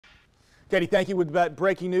Katie, thank you. With that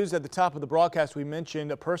breaking news at the top of the broadcast, we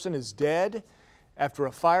mentioned a person is dead after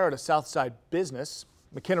a fire at a Southside business.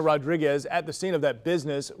 McKenna Rodriguez at the scene of that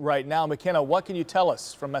business right now. McKenna, what can you tell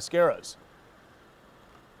us from Mascara's?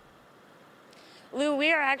 Lou,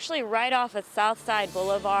 we are actually right off of Southside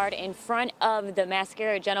Boulevard in front of the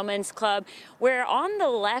Mascara Gentlemen's Club, where on the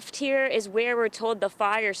left here is where we're told the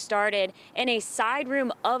fire started, in a side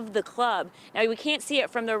room of the club. Now, we can't see it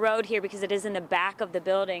from the road here because it is in the back of the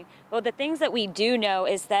building. But the things that we do know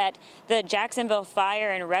is that the Jacksonville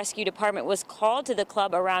Fire and Rescue Department was called to the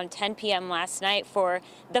club around 10 p.m. last night for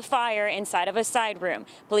the fire inside of a side room.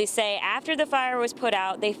 Police say after the fire was put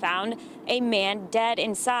out, they found a man dead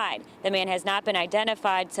inside. The man has not been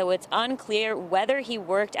identified, so it's unclear whether he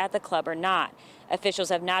worked at the club or not. Officials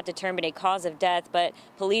have not determined a cause of death, but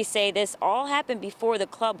police say this all happened before the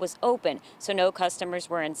club was open, so no customers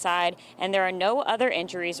were inside, and there are no other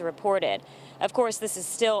injuries reported. Of course, this is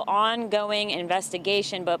still ongoing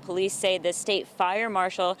investigation, but police say the state fire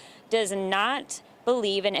marshal does not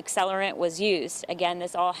believe an accelerant was used. Again,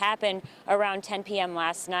 this all happened around 10 p.m.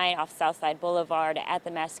 last night off Southside Boulevard at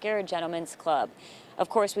the Mascara Gentlemen's Club. Of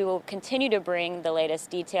course, we will continue to bring the latest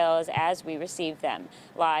details as we receive them.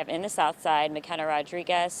 Live in the Southside, McKenna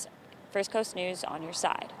Rodriguez, First Coast News on your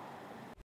side.